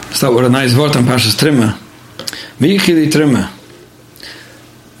Start with a nice word on Parshas Trimah. V'yichili Trimah.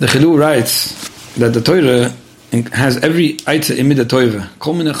 The Chilu writes that the Torah has every Eitze in the Torah.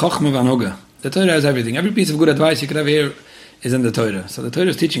 Kol mine chochma v'anoga. The Torah has everything. Every piece of good advice you could ever hear is in the Torah. So the Torah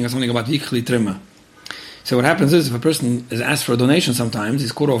is teaching us something about V'yichili Trimah. So what happens is, if a person is asked for a donation sometimes,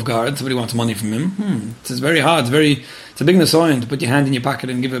 he's caught off guard, somebody wants money from him. It's very hard, it's a big nesoin to put your hand in your pocket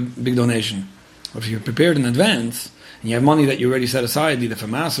and give a big donation. Or if you're prepared in advance, and you have money that you already set aside, either for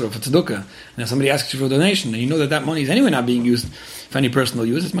Maser or for Tzedukah, and if somebody asks you for a donation, and you know that money is anyway not being used for any personal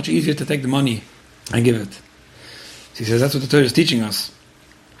use, it's much easier to take the money and give it. So he says that's what the Torah is teaching us.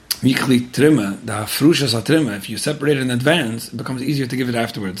 Mikli Trimah, the Hafrushas HaTrimah, if you separate it in advance, it becomes easier to give it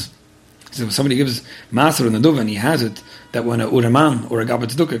afterwards. So if somebody gives Maser and Naduv and he has it, that when a Uraman or a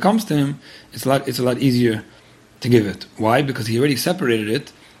Gabbat Tzedukah comes to him, it's a lot easier to give it. Why? Because he already separated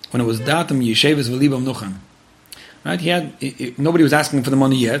it when it was Datam Yeshevis V'libam Nuchan. Right? Nobody was asking for the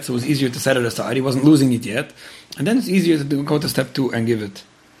money yet, so it was easier to set it aside. He wasn't losing it yet. And then it's easier to go to step 2 and give it.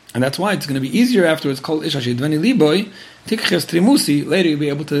 And that's why it's going to be easier afterwards. Kol ish asher dveni liboy, tikches trimusi, later you'll be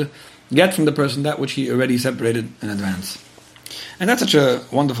able to get from the person that which he already separated in advance. And that's such a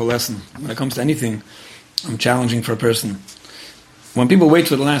wonderful lesson when it comes to anything challenging for a person. When people wait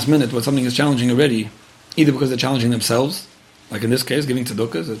for the last minute when something is challenging already, either because they're challenging themselves, like in this case, giving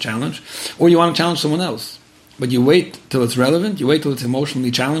tzedukah is a challenge, or you want to challenge someone else. But you wait till it's relevant, you wait till it's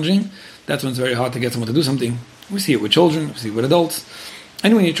emotionally challenging, that's when it's very hard to get someone to do something. We see it with children, we see it with adults.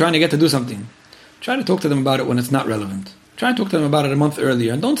 And when you're trying to get to do something, try to talk to them about it when it's not relevant. Try to talk to them about it a month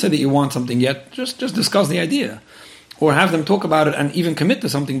earlier, and don't say that you want something yet, just discuss the idea. Or have them talk about it and even commit to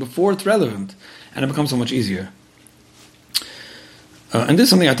something before it's relevant. And it becomes so much easier. And this is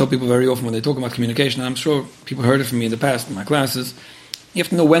something I tell people very often when they talk about communication. And I'm sure people heard it from me in the past in my classes. You have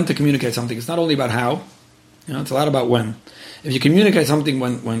to know when to communicate something. It's not only about how. It's a lot about when. If you communicate something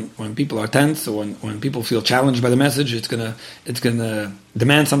when people are tense or when people feel challenged by the message, it's gonna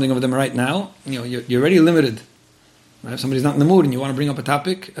demand something of them right now. You're already limited. Right? If somebody's not in the mood and you want to bring up a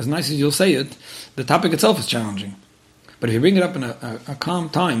topic, as nice as you'll say it, the topic itself is challenging. But if you bring it up in a calm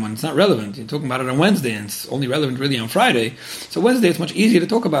time when it's not relevant, you're talking about it on Wednesday and it's only relevant really on Friday. So Wednesday it's much easier to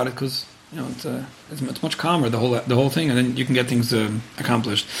talk about it because it's much calmer the whole thing, and then you can get things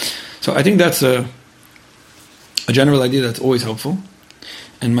accomplished. So I think that's a general idea that's always helpful,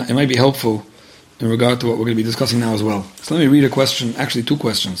 and it might be helpful in regard to what we're going to be discussing now as well. So let me read a question, actually 2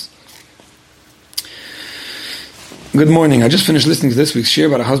 questions. Good morning. I just finished listening to this week's share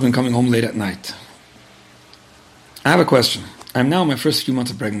about a husband coming home late at night. I have a question. I'm now in my first few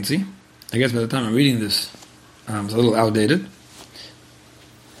months of pregnancy. I guess by the time I'm reading this, it's a little outdated.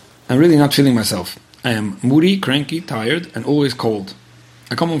 I'm really not feeling myself. I am moody, cranky, tired, and always cold.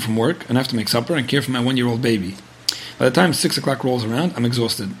 I come home from work and have to make supper and care for my 1-year-old baby. By the time 6 o'clock rolls around, I'm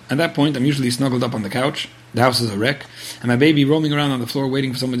exhausted. At that point, I'm usually snuggled up on the couch, the house is a wreck, and my baby roaming around on the floor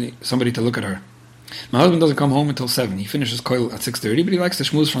waiting for somebody to look at her. My husband doesn't come home until 7. He finishes coil at 6:30, but he likes to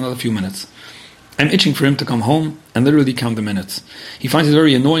schmooze for another few minutes. I'm itching for him to come home and literally count the minutes. He finds it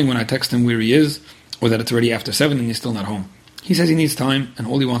very annoying when I text him where he is, or that it's already after 7 and he's still not home. He says he needs time, and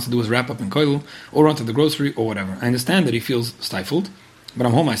all he wants to do is wrap up in koil, or run to the grocery, or whatever. I understand that he feels stifled, but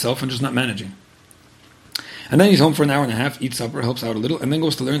I'm home myself and just not managing. And then he's home for an hour and a half, eats supper, helps out a little, and then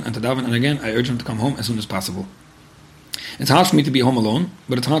goes to learn and to daven, and again, I urge him to come home as soon as possible. It's hard for me to be home alone,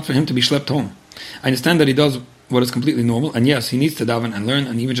 but it's hard for him to be schlepped home. I understand that he does what is completely normal, and yes, he needs to daven and learn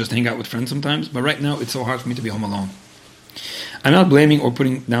and even just hang out with friends sometimes, but right now it's so hard for me to be home alone. I'm not blaming or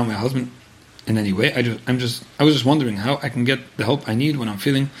putting down my husband in any way. I was just wondering how I can get the help I need when I'm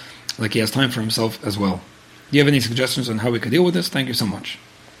feeling like he has time for himself as well. Do you have any suggestions on how we could deal with this? Thank you so much.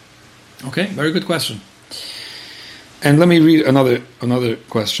 Okay, very good question. And let me read another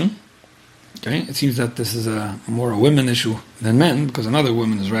question. Okay, it seems that this is more a women issue than men, because another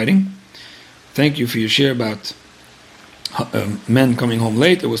woman is writing. Thank you for your share about men coming home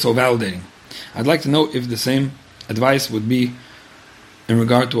late. It was so validating. I'd like to know if the same advice would be in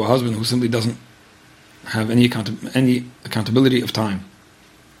regard to a husband who simply doesn't have any accountability of time.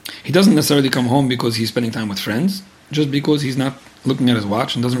 He doesn't necessarily come home because he's spending time with friends, just because he's not looking at his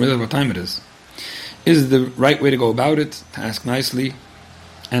watch and doesn't realize what time it is. Is the right way to go about it to ask nicely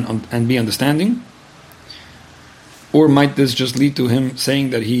and be understanding? Or might this just lead to him saying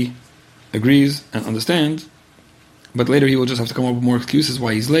that he agrees and understands, but later he will just have to come up with more excuses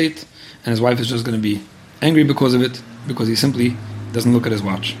why he's late, and his wife is just going to be angry because of it, because he simply doesn't look at his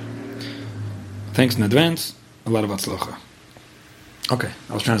watch. Thanks in advance. A lot of atzlocha. Okay,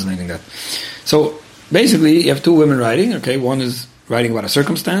 I was translating that. So basically, you have 2 women writing. Okay, one is writing about a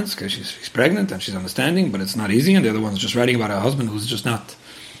circumstance, okay, she's pregnant and she's understanding, but it's not easy, and the other one's just writing about a husband who's just not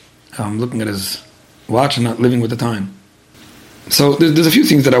looking at his watch and not living with the time. So there's a few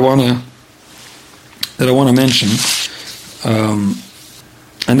things that I wanna mention,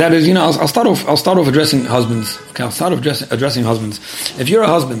 and that is, I'll start off addressing husbands. Okay, I'll start off addressing husbands. If you're a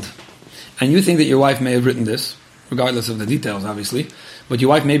husband and you think that your wife may have written this, regardless of the details, obviously, but your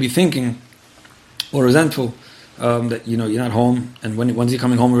wife may be thinking or resentful that you're not home, and when's he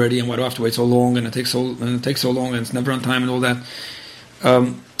coming home already, and why do I have to wait so long, and it takes so long, and it's never on time, and all that.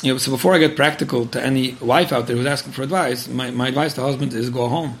 So before I get practical to any wife out there who's asking for advice, my advice to husband is go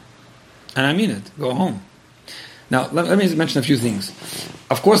home, and I mean it. Go home. Now let me mention a few things.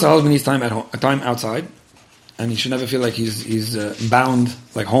 Of course, a husband needs time at home, time outside, and he should never feel like he's bound,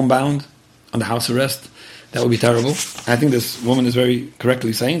 like homebound, under house arrest. That would be terrible. I think this woman is very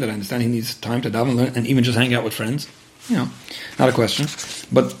correctly saying that. I understand he needs time to daven, learn, and even just hang out with friends. Not a question.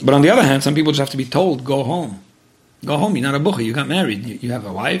 But on the other hand, some people just have to be told, go home. Go home. You're not a bucha. You got married. You have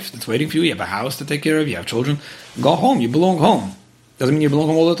a wife that's waiting for you. You have a house to take care of. You have children. Go home. You belong home. Doesn't mean you belong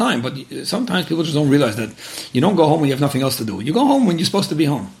home all the time. But sometimes people just don't realize that you don't go home when you have nothing else to do. You go home when you're supposed to be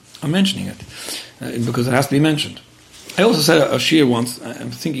home. I'm mentioning it because it has to be mentioned. I also said a shir once.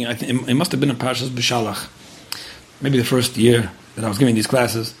 I'm thinking, I think it must have been a Parshas B'Shalach. Maybe the first year that I was giving these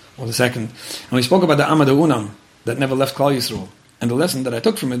classes, or the second. And we spoke about the Amad Unam that never left Klal Yisrael. And the lesson that I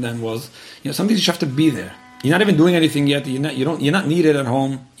took from it then was, some days you have to be there. You're not even doing anything yet. You're not needed at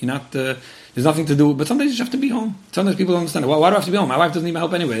home. There's nothing to do. But some days you just have to be home. Sometimes people don't understand. Why do I have to be home? My wife doesn't even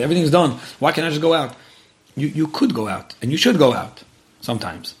help anyway. Everything's done. Why can't I just go out? You could go out, and you should go out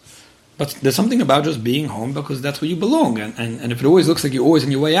sometimes. But there's something about just being home because that's where you belong. And if it always looks like you're always on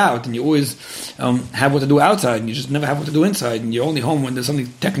your way out and you always have what to do outside and you just never have what to do inside and you're only home when there's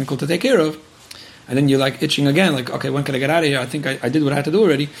something technical to take care of, and then you're like itching again, like, okay, when can I get out of here? I think I did what I had to do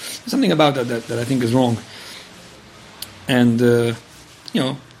already. There's something about that I think is wrong. And,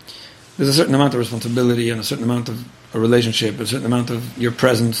 there's a certain amount of responsibility and a certain amount of a relationship, a certain amount of your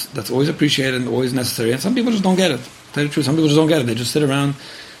presence that's always appreciated and always necessary. And some people just don't get it. To tell you the truth, some people just don't get it. They just sit around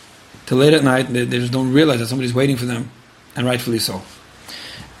till late at night. They just don't realize that somebody's waiting for them, and rightfully so.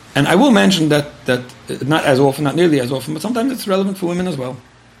 And I will mention that not as often, not nearly as often, but sometimes it's relevant for women as well.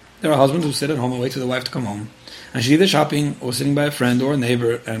 There are husbands who sit at home and wait for the wife to come home, and she's either shopping or sitting by a friend or a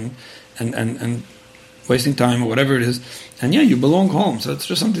neighbor and wasting time or whatever it is. And you belong home, so it's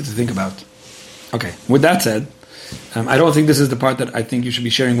just something to think about. Okay, with that said, I don't think this is the part that I think you should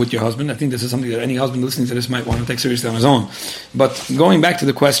be sharing with your husband. I think this is something that any husband listening to this might want to take seriously on his own. But going back to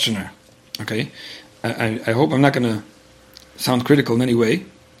the questioner, okay, I hope I'm not going to sound critical in any way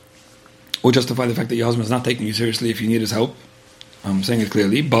or justify the fact that your husband is not taking you seriously if you need his help. I'm saying it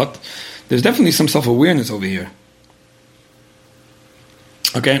clearly, but there's definitely some self-awareness over here.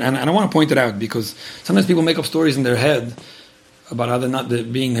 Okay, and I want to point it out because sometimes people make up stories in their head about how they're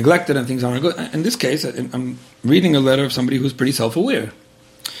being neglected and things aren't good. In this case, I'm reading a letter of somebody who's pretty self-aware.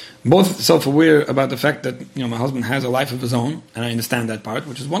 Both self-aware about the fact that my husband has a life of his own, and I understand that part,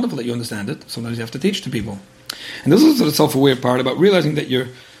 which is wonderful that you understand it. Sometimes you have to teach to people. And this is also the self-aware part about realizing that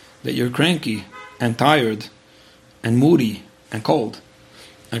you're cranky and tired and moody and cold.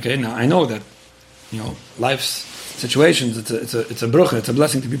 Okay, now I know that life's situations, it's a brucha, it's a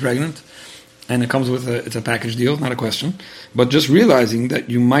blessing to be pregnant, and it comes with it's a package deal, not a question. But just realizing that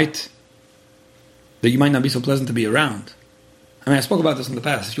you might not be so pleasant to be around. I mean, I spoke about this in the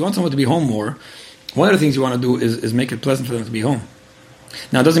past. If you want someone to be home more, one of the things you want to do is make it pleasant for them to be home.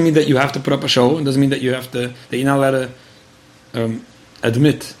 Now, it doesn't mean that you have to put up a show. It doesn't mean that you're not allowed to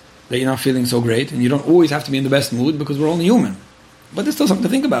admit that you're not feeling so great, and you don't always have to be in the best mood because we're only human. But there's still something to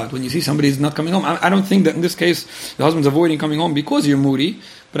think about when you see somebody's not coming home. I don't think that in this case the husband's avoiding coming home because you're moody,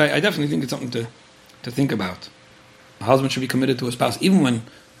 but I definitely think it's something to think about. A husband should be committed to a spouse even when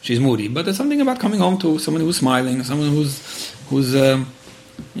she's moody. But there's something about coming home to someone who's smiling, someone who's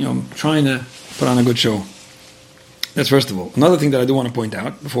trying to put on a good show. That's first of all. Another thing that I do want to point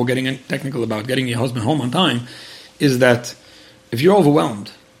out before getting technical about getting your husband home on time is that if you're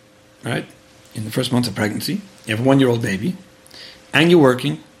overwhelmed, right, in the first months of pregnancy, you have a 1-year-old baby, and you're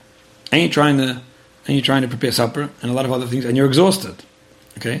working, and you're trying to prepare supper and a lot of other things, and you're exhausted.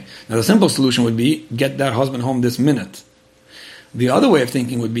 Okay? Now the simple solution would be get that husband home this minute. The other way of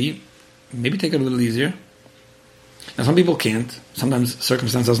thinking would be maybe take it a little easier. Now some people can't. Sometimes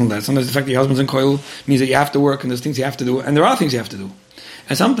circumstance doesn't let. Sometimes the fact that your husband's in koil means that you have to work and there's things you have to do, and there are things you have to do.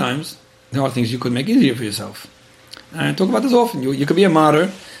 And sometimes there are things you could make easier for yourself. And I talk about this often. You could be a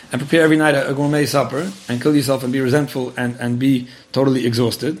martyr and prepare every night a gourmet supper and kill yourself and be resentful and be totally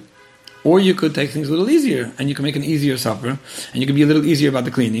exhausted. Or you could take things a little easier and you can make an easier supper and you can be a little easier about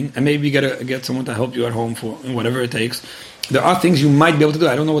the cleaning and maybe get someone to help you at home for whatever it takes. There are things you might be able to do.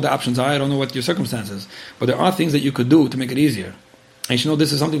 I don't know what the options are. I don't know what your circumstances. But there are things that you could do to make it easier. And you should know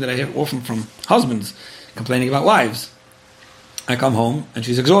this is something that I hear often from husbands complaining about wives. I come home and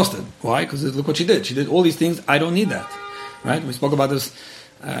she's exhausted. Why? Because look what she did. She did all these things. I don't need that. Right? We spoke about this.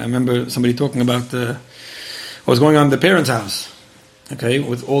 I remember somebody talking about what was going on in the parents' house. Okay,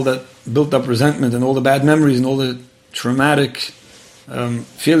 with all that built-up resentment and all the bad memories and all the traumatic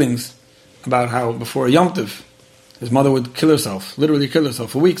feelings about how before Yom Tov, his mother would kill herself, literally kill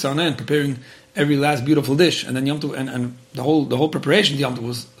herself for weeks on end, preparing every last beautiful dish, and then Yom Tov, and the whole preparation to Yom Tov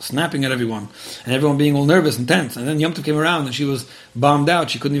was snapping at everyone, and everyone being all nervous and tense. And then Yom Tov came around, and she was bombed out.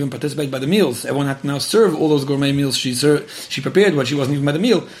 She couldn't even participate by the meals. Everyone had to now serve all those gourmet meals she prepared, but she wasn't even by the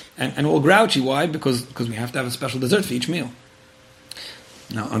meal, and all grouchy. Why? Because we have to have a special dessert for each meal.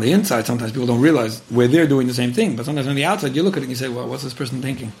 Now, on the inside, sometimes people don't realize where they're doing the same thing, but sometimes on the outside, you look at it and you say, well, what's this person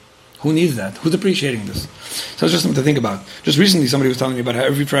thinking? Who needs that? Who's appreciating this? So it's just something to think about. Just recently, somebody was telling me about how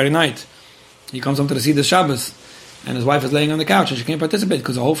every Friday night, he comes home to the Seder Shabbos, and his wife is laying on the couch, and she can't participate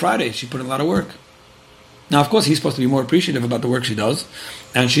because the whole Friday she put in a lot of work. Now, of course, he's supposed to be more appreciative about the work she does,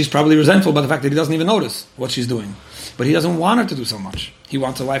 and she's probably resentful by the fact that he doesn't even notice what she's doing. But he doesn't want her to do so much. He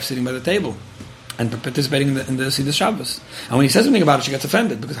wants a wife sitting by the table and participating in the Seder Shabbos. And when he says something about it, she gets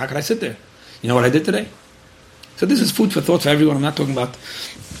offended, because how could I sit there? You know what I did today? So this is food for thought for everyone. I'm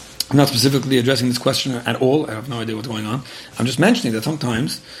not specifically addressing this question at all. I have no idea what's going on. I'm just mentioning that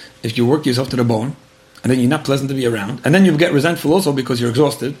sometimes, if you work yourself to the bone, and then you're not pleasant to be around, and then you get resentful also because you're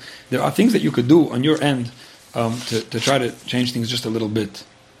exhausted, there are things that you could do on your end to try to change things just a little bit.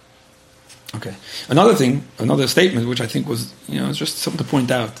 Okay. Another statement, which I think was, it's just something to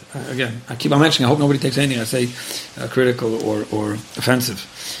point out. Again, I keep on mentioning, I hope nobody takes anything I say critical or offensive.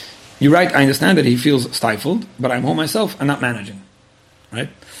 You write, I understand that he feels stifled, but I'm home myself and not managing. Right?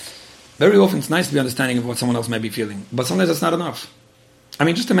 Very often it's nice to be understanding of what someone else might be feeling, but sometimes that's not enough. I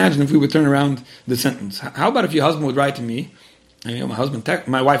mean, just imagine if we would turn around the sentence. How about if your husband would write to me, and,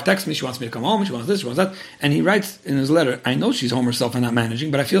 my wife texts me, she wants me to come home, she wants this, she wants that, and he writes in his letter, I know she's home herself and not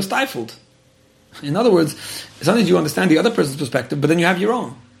managing, but I feel stifled. In other words, sometimes you understand the other person's perspective, but then you have your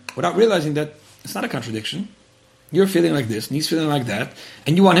own, without realizing that it's not a contradiction. You're feeling like this, and he's feeling like that,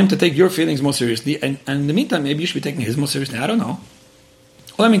 and you want him to take your feelings more seriously, and in the meantime, maybe you should be taking his more seriously. I don't know.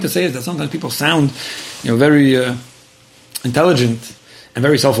 All I mean to say is that sometimes people sound, very intelligent and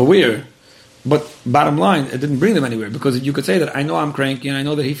very self-aware, but bottom line, it didn't bring them anywhere, because you could say that I know I'm cranky and I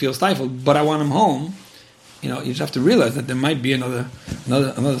know that he feels stifled, but I want him home. You just have to realize that there might be another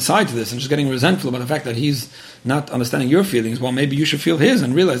side to this, and just getting resentful about the fact that he's not understanding your feelings. Well, maybe you should feel his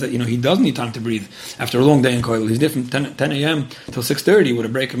and realize that he does need time to breathe after a long day in kollel. He's different 10 a.m. till 6:30 with a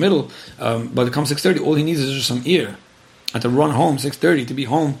break in the middle, but it comes 6:30, all he needs is just some ear. And to run home 6:30, to be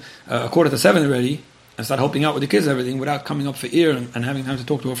home 6:45 already, and start helping out with the kids and everything without coming up for ear and having time to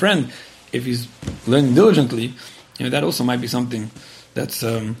talk to a friend, if he's learning diligently, that also might be something that's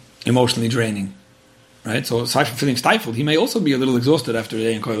emotionally draining. Right? So aside from feeling stifled, he may also be a little exhausted after a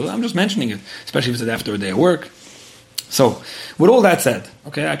day in kollel. I'm just mentioning it, especially if it's after a day of work. So, with all that said,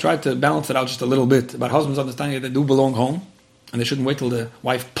 okay, I tried to balance it out just a little bit about husbands understanding that they do belong home, and they shouldn't wait till the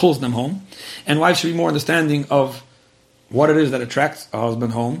wife pulls them home. And wives should be more understanding of what it is that attracts a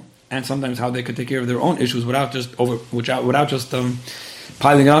husband home, and sometimes how they could take care of their own issues without just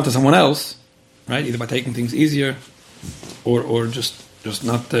piling it onto someone else, right? Either by taking things easier, or just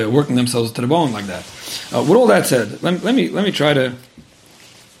not working themselves to the bone like that. With all that said, let me try to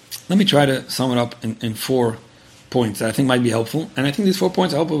sum it up in 4 points that I think might be helpful, and I think these 4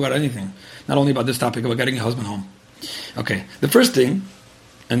 points are helpful about anything, not only about this topic about getting a husband home. Okay, the first thing.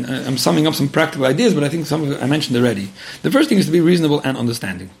 And I'm summing up some practical ideas, but I think some of it I mentioned already. The first thing is to be reasonable and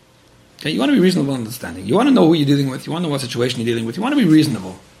understanding. Okay, you want to be reasonable and understanding. You want to know who you're dealing with. You want to know what situation you're dealing with. You want to be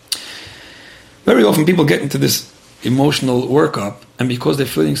reasonable. Very often people get into this emotional workup, and because they're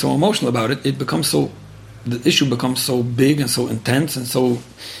feeling so emotional about it, the issue becomes so big and so intense and so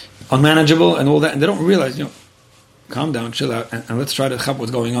unmanageable and all that, and they don't realize, calm down, chill out, and let's try to help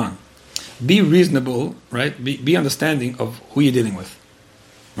what's going on. Be reasonable, right? Be understanding of who you're dealing with.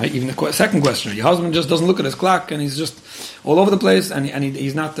 Right? Even the second question, your husband just doesn't look at his clock and he's just all over the place and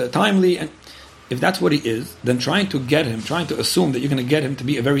he's not timely. And if that's what he is, then trying to assume that you're going to get him to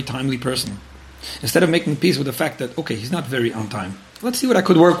be a very timely person, instead of making peace with the fact that, okay, he's not very on time. Let's see what I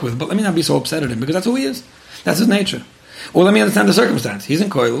could work with, but let me not be so upset at him, because that's who he is. That's his nature. Or let me understand the circumstance. He's in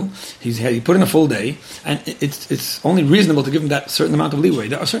kollel, he put in a full day, and it's only reasonable to give him that certain amount of leeway.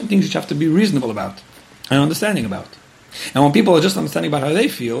 There are certain things you have to be reasonable about and understanding about. And when people are just understanding about how they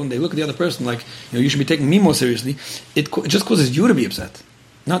feel, and they look at the other person like, you should be taking me more seriously, it just causes you to be upset.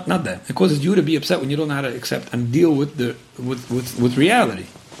 Not that. It causes you to be upset when you don't know how to accept and deal with reality.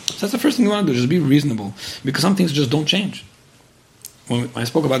 So that's the first thing you want to do, just be reasonable. Because some things just don't change. When I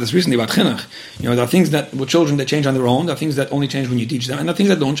spoke about this recently, about chinuch, there are things that, with children, they change on their own. There are things that only change when you teach them, and there are things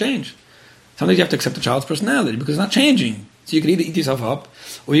that don't change. Sometimes you have to accept the child's personality, because it's not changing. So you could either eat yourself up,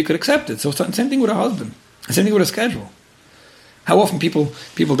 or you could accept it. So same thing with a husband. Same thing with a schedule. How often people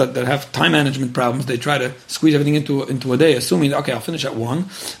that have time management problems, they try to squeeze everything into a day, assuming that, okay, I'll finish at 1,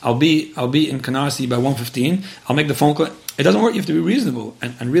 I'll be in Canarsie by 1:15, I'll make the phone call. It doesn't work. You have to be reasonable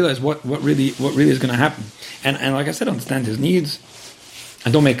and realize what really is going to happen. And like I said, understand his needs,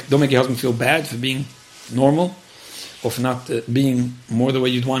 and don't make your husband feel bad for being normal or for not being more the way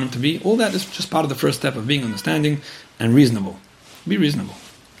you'd want him to be. All that is just part of the first step of being understanding and reasonable. Be reasonable.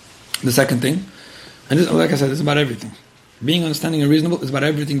 The second thing, and this, like I said, this is about everything. Being understanding and reasonable is about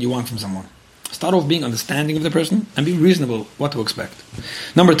everything you want from someone. Start off being understanding of the person and be reasonable what to expect.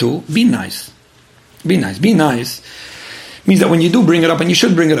 Number 2, be nice. Be nice. Be nice means that when you do bring it up, and you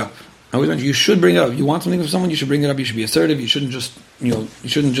should bring it up. I always mention you should bring it up. You want something from someone, you should bring it up. You should be assertive. You shouldn't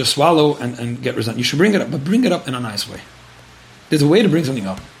just swallow and get resentful. You should bring it up, but bring it up in a nice way. There's a way to bring something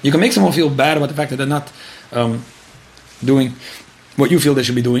up. You can make someone feel bad about the fact that they're not doing what you feel they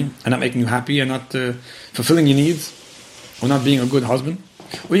should be doing, and not making you happy, and not fulfilling your needs, or not being a good husband.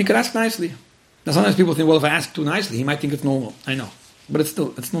 Or you could ask nicely. Now sometimes people think, well, if I ask too nicely, he might think it's normal. I know. But it's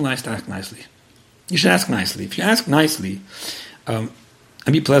still nice to ask nicely. You should ask nicely. If you ask nicely,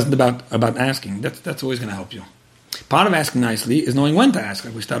 and be pleasant about asking, that's always going to help you. Part of asking nicely is knowing when to ask,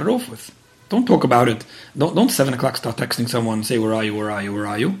 like we started off with. Don't talk about it. Don't 7 o'clock start texting someone and say, where are you, where are you, where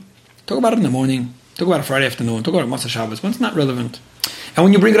are you? Talk about it in the morning. Talk about it Friday afternoon. Talk about it Motzei Shabbos when it's not relevant. And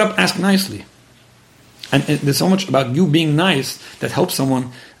when you bring it up, ask nicely. And there's so much about you being nice that helps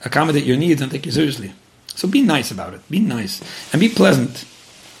someone accommodate your needs and take you seriously. So be nice about it. Be nice and be pleasant.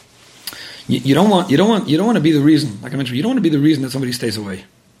 You don't want to be the reason. Like I mentioned, you don't want to be the reason that somebody stays away.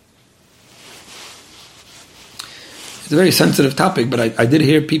 It's a very sensitive topic, but I did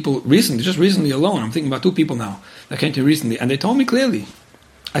hear people recently alone. I'm thinking about 2 people now that came to me recently, and they told me clearly,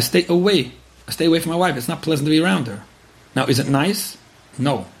 I stay away from my wife. It's not pleasant to be around her. Now, is it nice?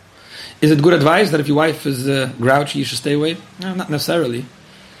 No. Is it good advice that if your wife is grouchy, you should stay away? No, not necessarily.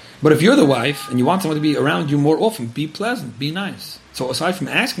 But if you're the wife and you want someone to be around you more often, be pleasant, be nice. So aside from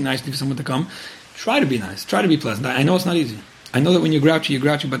asking nicely for someone to come, try to be nice, try to be pleasant. I know it's not easy. I know that when you're grouchy,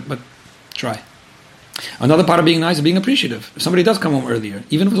 but try. Another part of being nice is being appreciative. If somebody does come home earlier,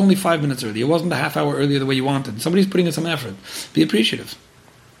 even if it was only 5 minutes earlier, it wasn't a half hour earlier the way you wanted, somebody's putting in some effort, be appreciative.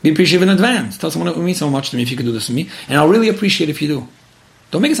 Be appreciative in advance. Tell someone it would mean so much to me if you could do this for me, and I'll really appreciate if you do.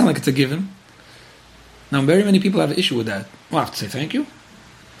 Don't make it sound like it's a given. Now, very many people have an issue with that. Well, I have to say thank you.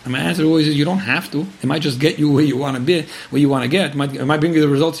 And my answer always is you don't have to. It might just get you where you want to be, where you want to get. It might bring you the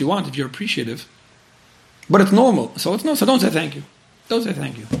results you want if you're appreciative. But it's normal. So don't say thank you. Don't say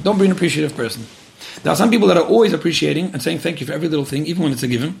thank you. Don't be an appreciative person. There are some people that are always appreciating and saying thank you for every little thing, even when it's a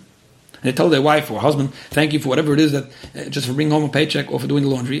given. And they tell their wife or husband, thank you for whatever it is, that just for bringing home a paycheck or for doing the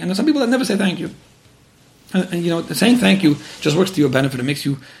laundry. And there are some people that never say thank you. And saying thank you just works to your benefit. It makes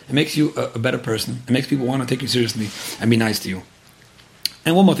you a better person. It makes people want to take you seriously and be nice to you.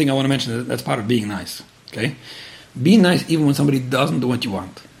 And one more thing I want to mention, that's part of being nice. Okay? Be nice even when somebody doesn't do what you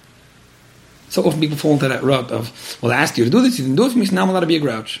want. So often people fall into that rut of, well, I asked you to do this, you didn't do it for me, so now I'm allowed to be a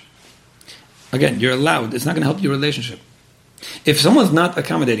grouch. Again, you're allowed. It's not going to help your relationship. If someone's not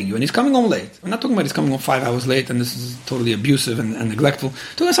accommodating you, and he's coming home late, I'm not talking about he's coming home 5 hours late, and this is totally abusive and neglectful. I'm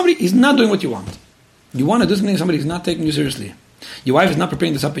talking about somebody, he's not doing what you want. You want to do something, somebody's not taking you seriously. Your wife is not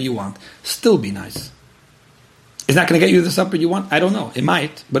preparing the supper you want. Still be nice. Is that going to get you the supper you want? I don't know. It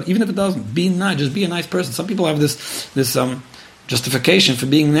might, but even if it doesn't, be nice. Just be a nice person. Some people have this justification for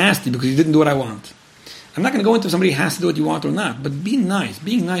being nasty because you didn't do what I want. I'm not going to go into if somebody has to do what you want or not, but be nice.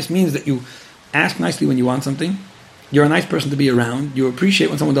 Being nice means that you ask nicely when you want something. You're a nice person to be around. You appreciate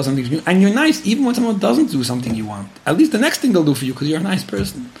when someone does something for you. And you're nice even when someone doesn't do something you want. At least the next thing they'll do for you because you're a nice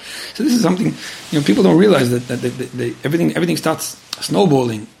person. So this is something, people don't realize that everything starts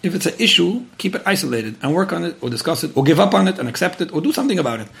snowballing. If it's an issue, keep it isolated and work on it or discuss it or give up on it and accept it or do something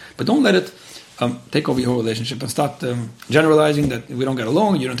about it. But don't let it take over your whole relationship and start generalizing that we don't get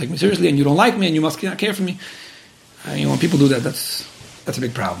along, you don't take me seriously, and you don't like me, and you must not care for me. When people do that, that's a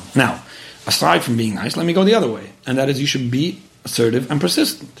big problem. Now, aside from being nice, let me go the other way, and that is you should be assertive and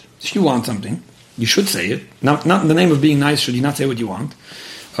persistent. If you want something, you should say it. Not in the name of being nice should you not say what you want.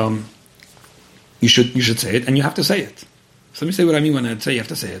 You should say it, and you have to say it. So let me say what I mean when I say you have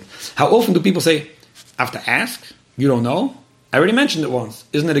to say it. How often do people say, I have to ask? You don't know? I already mentioned it once.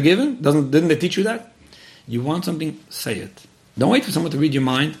 Isn't it a given? Didn't they teach you that? You want something, say it. Don't wait for someone to read your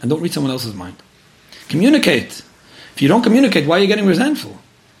mind, and don't read someone else's mind. Communicate. If you don't communicate, why are you getting resentful?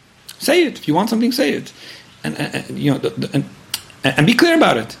 Say it. If you want something, say it. And be clear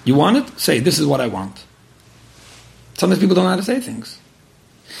about it. You want it? Say, this is what I want. Sometimes people don't know how to say things.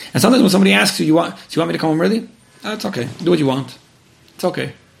 And sometimes when somebody asks you, do you want me to come home early? Oh, it's okay. Do what you want. It's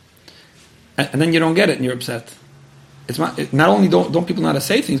okay. And then you don't get it and you're upset. It's not only don't people know how to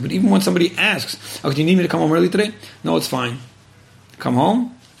say things, but even when somebody asks, do you need me to come home early today? No, it's fine. Come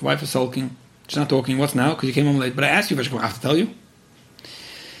home, your wife is sulking. She's not talking. What's now? Because you came home late. But I asked you if I should come. I have to tell you.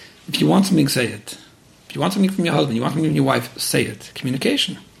 If you want something, say it. If you want something from your husband, you want something from your wife, say it.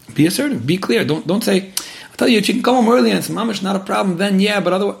 Communication. Be assertive. Be clear. Don't say, I'll tell you, you can come home early and it's mamish, not a problem. Then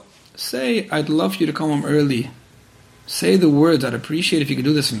but otherwise, say, I'd love for you to come home early. Say the words, I'd appreciate if you could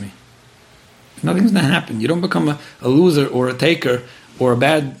do this for me. Nothing's going to happen. You don't become a loser or a taker or a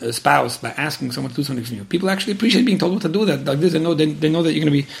bad spouse by asking someone to do something for you. People actually appreciate being told what to do. That like this, they know that you're going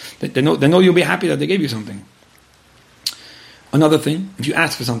to be. They know you'll be happy that they gave you something. Another thing, if you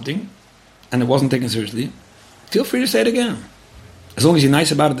ask for something and it wasn't taken seriously, feel free to say it again. As long as you're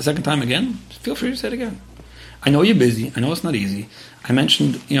nice about it the second time again, feel free to say it again. I know you're busy. I know it's not easy. I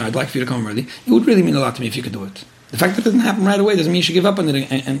mentioned, I'd like for you to come early. It would really mean a lot to me if you could do it. The fact that it doesn't happen right away doesn't mean you should give up on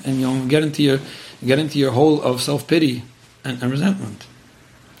it and get into your hole of self-pity and resentment.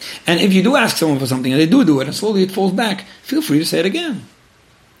 And if you do ask someone for something and they do it and slowly it falls back, feel free to say it again.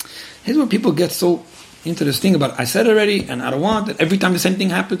 Here's where people get so into this thing about I said it already and I don't want it. Every time the same thing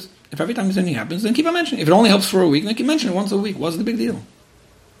happens, then keep on mentioning it. If it only helps for a week, then keep mentioning it once a week. What's the big deal?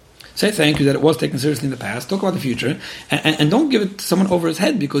 Say thank you that it was taken seriously in the past. Talk about the future, and don't give it to someone over his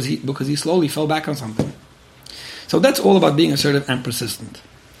head because he slowly fell back on something. So that's all about being assertive and persistent.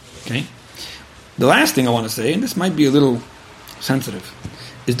 Okay? The last thing I want to say, and this might be a little sensitive,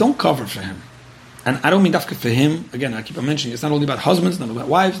 is don't cover for him. And I don't mean dafka for him. Again, I keep on mentioning it's not only about husbands, not only about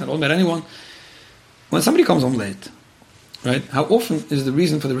wives, not only about anyone. When somebody comes home late, right? How often is the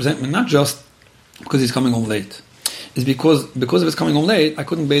reason for the resentment not just because he's coming home late? It's because of his coming home late, I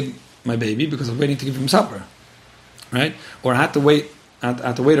couldn't bathe my baby because I was waiting to give him supper, right? Or I had to wait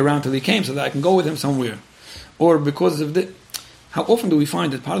around till he came so that I can go with him somewhere. Or because of how often do we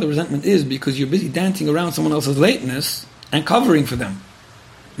find that part of the resentment is because you're busy dancing around someone else's lateness and covering for them,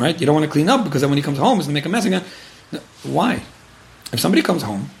 right? You don't want to clean up because then when he comes home, he's going to make a mess again. No, why? If somebody comes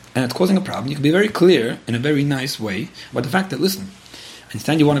home and it's causing a problem, you can be very clear in a very nice way about the fact that, listen, I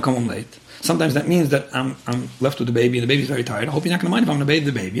understand you want to come home late. Sometimes that means that I'm left with the baby and the baby's very tired. I hope you're not going to mind if I'm going to bathe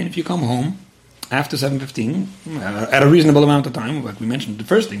the baby. And if you come home after 7:15, at a reasonable amount of time, like we mentioned, the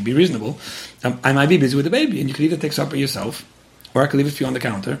first thing, be reasonable, I might be busy with the baby. And you could either take supper yourself, or I could leave it for you on the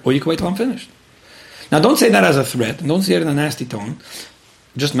counter, or you could wait till I'm finished. Now, don't say that as a threat, and don't say it in a nasty tone.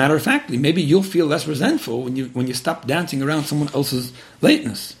 Just matter of factly, maybe you'll feel less resentful when you stop dancing around someone else's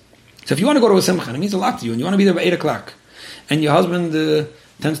lateness. So if you want to go to a simcha, and it means a lot to you, and you want to be there by 8 o'clock, and your husband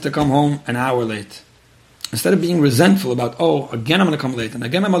tends to come home an hour late, instead of being resentful about, again I'm going to come late, and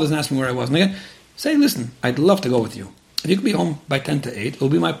again my mother's asking where I was, and again, say, listen, I'd love to go with you. If you could be home by 10 to 8, it'll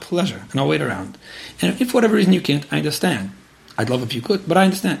be my pleasure, and I'll wait around. And if for whatever reason you can't, I understand. I'd love if you could, but I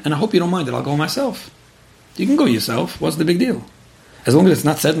understand. And I hope you don't mind that I'll go myself. You can go yourself. What's the big deal? As long as it's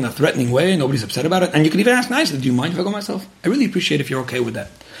not said in a threatening way, nobody's upset about it, and you can even ask nicely, do you mind if I go myself? I really appreciate if you're okay with that.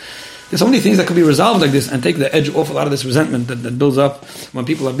 There's so many things that could be resolved like this and take the edge off a lot of this resentment that builds up when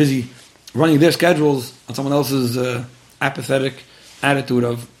people are busy running their schedules on someone else's apathetic attitude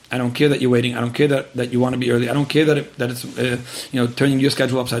of, I don't care that you're waiting, I don't care that you want to be early, I don't care that it's turning your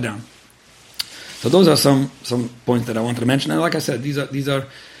schedule upside down. So those are some points that I wanted to mention. And like I said, these are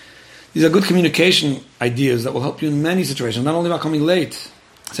good communication ideas that will help you in many situations, not only about coming late,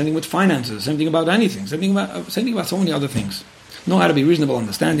 same thing with finances, same thing about anything, same thing about so many other things. Know how to be reasonable,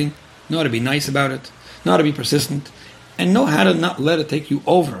 understanding, know how to be nice about it, know how to be persistent, and know how to not let it take you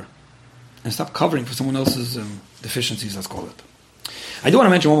over and stop covering for someone else's deficiencies, let's call it. I do want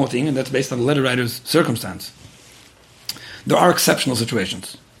to mention one more thing, and that's based on the letter writer's circumstance. There are exceptional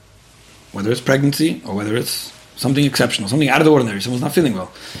situations, whether it's pregnancy or whether it's something exceptional, something out of the ordinary, someone's not feeling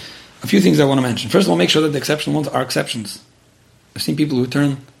well. A few things I want to mention. First of all, make sure that the exceptional ones are exceptions. I've seen people who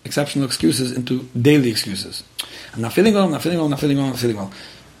turn exceptional excuses into daily excuses. I'm not feeling well.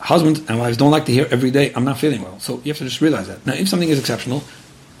 Husbands and wives don't like to hear every day, I'm not feeling well. So you have to just realize that. Now, if something is exceptional,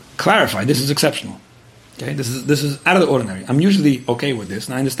 clarify, this is exceptional. Okay, this is out of the ordinary. I'm usually okay with this,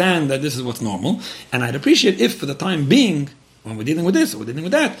 and I understand that this is what's normal, and I'd appreciate if for the time being, when we're dealing with this, or we're dealing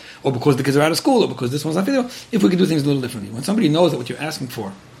with that, or because the kids are out of school, or because this one's not feeling well, if we could do things a little differently. When somebody knows that what you're asking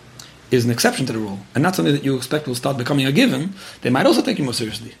for is an exception to the rule, and not something that you expect will start becoming a given, they might also take you more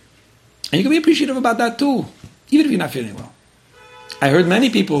seriously. And you can be appreciative about that too, even if you're not feeling well. I heard many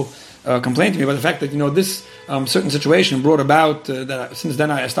people complain to me about the fact that, this certain situation brought about that since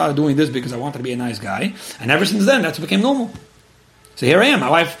then I started doing this because I wanted to be a nice guy. And ever since then, that's what became normal. So here I am. My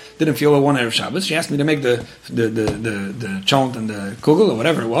wife didn't feel well one Erev Shabbos. She asked me to make the cholent and the kugel or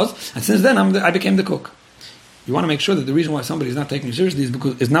whatever it was. And since then, I became the cook. You want to make sure that the reason why somebody is not taking you seriously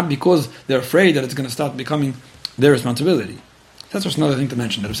is not because they're afraid that it's going to start becoming their responsibility. That's just another thing to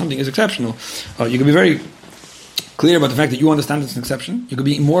mention, that if something is exceptional, you can be very clear about the fact that you understand it's an exception. You could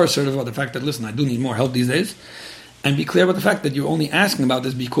be more assertive about the fact that, listen, I do need more help these days. And be clear about the fact that you're only asking about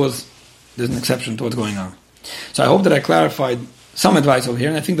this because there's an exception to what's going on. So I hope that I clarified some advice over here,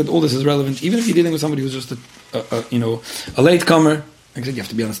 and I think that all this is relevant, even if you're dealing with somebody who's just a latecomer. Like I said, you have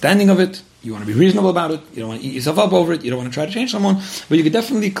to be understanding of it. You want to be reasonable about it. You don't want to eat yourself up over it. You don't want to try to change someone. But you can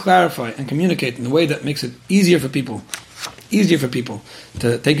definitely clarify and communicate in a way that makes it easier for people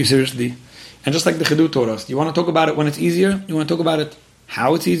to take you seriously. And just like the Chiddush taught us, you want to talk about it when it's easier. You want to talk about it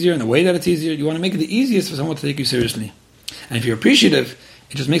how it's easier and the way that it's easier. You want to make it the easiest for someone to take you seriously. And if you're appreciative,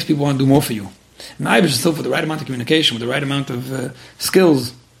 it just makes people want to do more for you. And I was still, for the right amount of communication, with the right amount of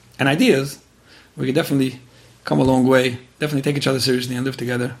skills and ideas, we could definitely come a long way, definitely take each other seriously and live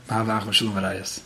together.